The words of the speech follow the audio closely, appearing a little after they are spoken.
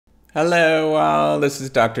Hello, this is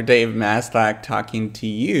Dr. Dave Maslach talking to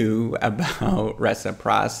you about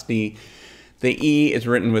reciprocity. The E is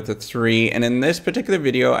written with a 3, and in this particular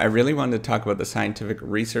video, I really wanted to talk about the scientific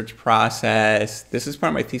research process. This is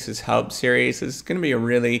part of my thesis help series. This is going to be a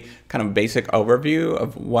really kind of basic overview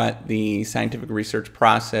of what the scientific research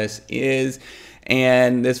process is.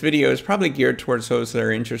 And this video is probably geared towards those that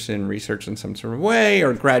are interested in research in some sort of way,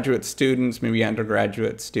 or graduate students, maybe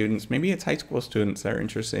undergraduate students, maybe it's high school students that are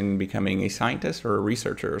interested in becoming a scientist or a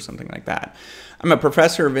researcher or something like that. I'm a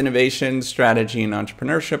professor of innovation, strategy, and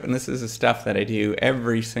entrepreneurship, and this is the stuff that I do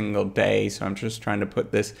every single day. So I'm just trying to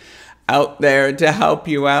put this out there to help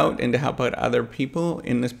you out and to help out other people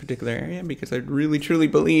in this particular area, because I really truly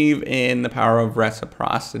believe in the power of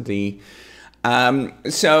reciprocity.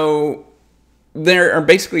 There are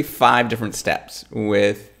basically 5 different steps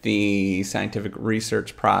with the scientific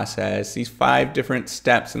research process. These 5 different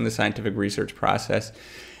steps in the scientific research process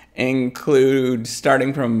include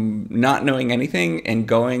starting from not knowing anything and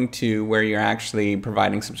going to where you're actually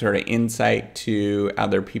providing some sort of insight to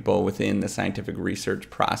other people within the scientific research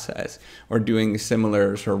process, or doing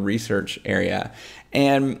similar sort of research area.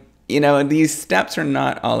 And you know, these steps are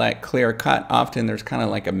not all that clear cut. Often there's kind of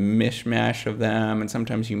like a mishmash of them, and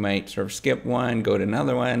sometimes you might sort of skip one, go to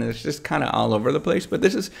another one, and it's just kind of all over the place. But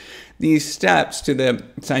these steps to the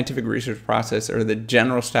scientific research process are the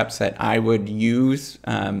general steps that I would use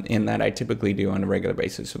and that I typically do on a regular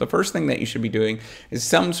basis. So the first thing that you should be doing is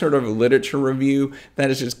some sort of literature review that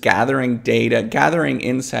is just gathering data, gathering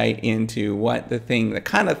insight into what the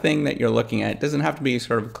kind of thing that you're looking at. It doesn't have to be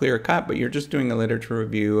sort of clear cut, but you're just doing a literature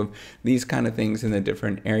review of these kind of things in the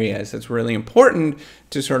different areas. It's really important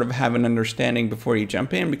to sort of have an understanding before you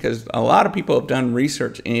jump in, because a lot of people have done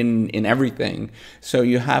research in everything. So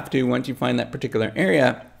you have to, once you find that particular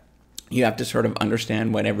area, you have to sort of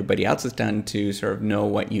understand what everybody else has done to sort of know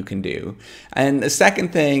what you can do. And the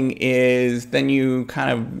second thing is then you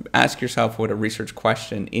kind of ask yourself what a research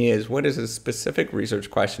question is. What is a specific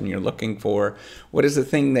research question you're looking for? What is the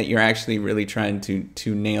thing that you're actually really trying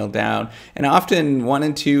to nail down? And often 1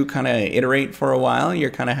 and 2 kind of iterate for a while.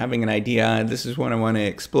 You're kind of having an idea, this is what I want to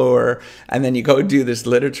explore. And then you go do this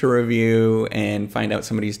literature review and find out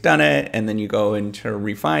somebody's done it. And then you go and try to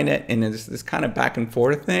refine it. And it's this kind of back and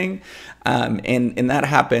forth thing. And that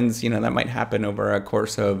happens, you know, that might happen over a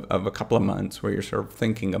course of a couple of months where you're sort of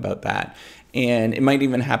thinking about that. And it might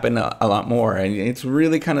even happen a lot more. And it's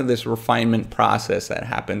really kind of this refinement process that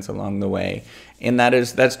happens along the way. And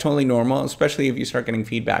that's totally normal, especially if you start getting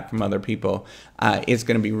feedback from other people. It's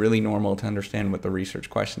going to be really normal to understand what the research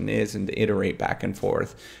question is and to iterate back and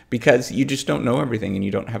forth, because you just don't know everything and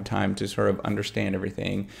you don't have time to sort of understand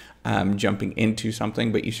everything jumping into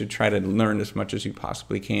something, but you should try to learn as much as you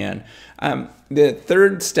possibly can. The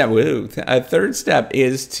third step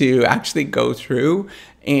is to actually go through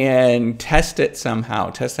and test it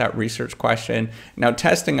somehow, test that research question. Now,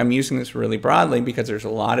 testing, I'm using this really broadly because there's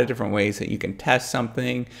a lot of different ways that you can test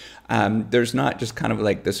something. There's not just kind of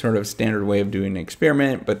like the sort of standard way of doing an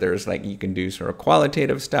experiment, but there's like, you can do sort of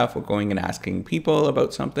qualitative stuff with going and asking people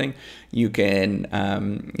about something. You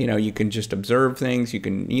can, you can just observe things. You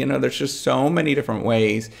can, there's just so many different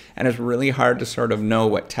ways, and it's really hard to sort of know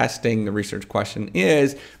what testing the research question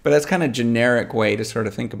is, but that's kind of generic way to sort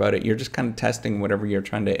of think about it. You're just kind of testing whatever you're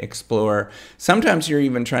trying to explore. Sometimes you're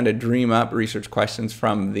even trying to dream up research questions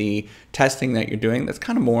from the testing that you're doing. That's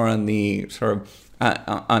kind of more on the sort of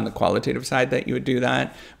on the qualitative side that you would do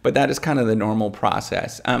that, but that is kind of the normal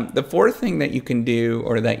process. The fourth thing that you can do,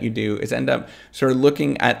 or that you do, is end up sort of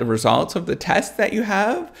looking at the results of the test that you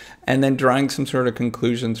have and then drawing some sort of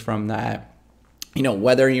conclusions from that. You know,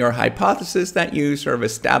 whether your hypothesis that you sort of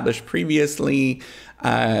established previously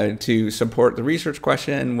to support the research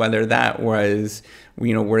question, whether that was,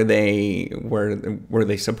 were they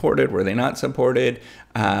supported, were they not supported,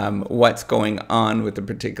 what's going on with the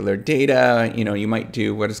particular data. You might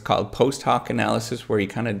do what is called post hoc analysis, where you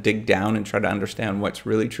kind of dig down and try to understand what's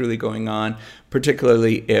really truly going on,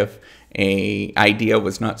 particularly if a idea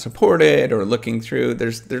was not supported, or looking through.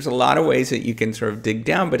 There's a lot of ways that you can sort of dig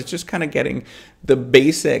down, but it's just kind of getting the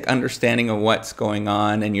basic understanding of what's going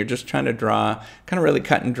on, and you're just trying to draw kind of really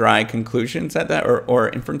cut and dry conclusions at that, or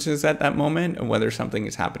inferences at that moment of whether something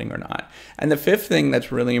is happening or not. And the fifth thing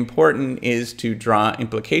that's really important is to draw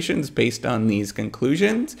implications based on these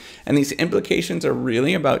conclusions. And these implications are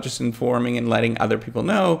really about just informing and letting other people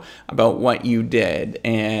know about what you did,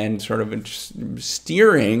 and sort of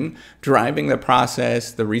steering driving the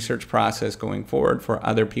process, the research process going forward for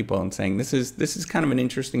other people and saying, this is kind of an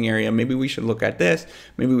interesting area. Maybe we should look at this.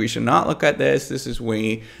 Maybe we should not look at this. This is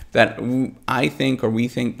way that I think, or we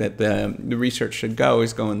think that the research should go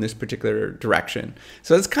in this particular direction.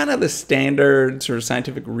 So it's kind of the standard sort of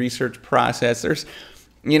scientific research process. There's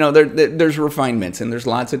there's refinements and there's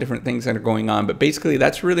lots of different things that are going on, but basically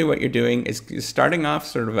that's really what you're doing is starting off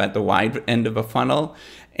sort of at the wide end of a funnel.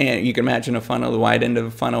 And you can imagine a funnel, the wide end of a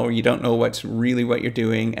funnel, where you don't know what's really what you're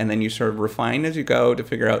doing, and then you sort of refine as you go to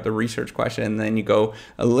figure out the research question, and then you go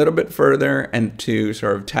a little bit further and to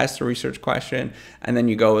sort of test the research question, and then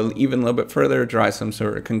you go even a little bit further, draw some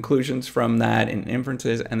sort of conclusions from that and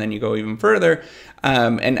inferences, and then you go even further.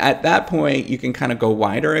 And at that point, you can kind of go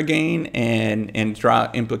wider again and draw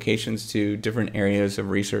implications to different areas of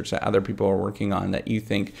research that other people are working on that you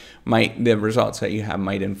think the results that you have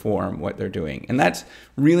might inform what they're doing. And that's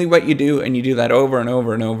really what you do, and you do that over and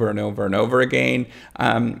over and over and over and over again.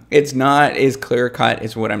 It's not as clear cut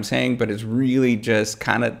as what I'm saying, but it's really just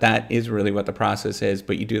kind of, that is really what the process is,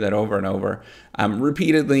 but you do that over and over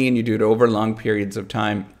repeatedly, and you do it over long periods of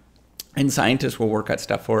time. And scientists will work at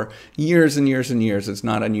stuff for years and years and years. It's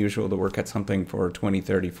not unusual to work at something for 20,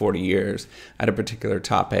 30, 40 years at a particular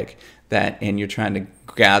topic, and you're trying to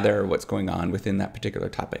gather what's going on within that particular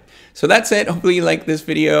topic. So that's it. Hopefully you like this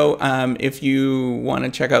video. If you want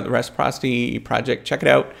to check out the reciprocity project, check it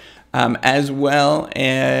out. As well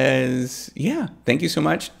as, yeah, thank you so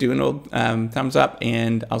much. Do an old thumbs up,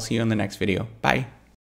 and I'll see you in the next video. Bye.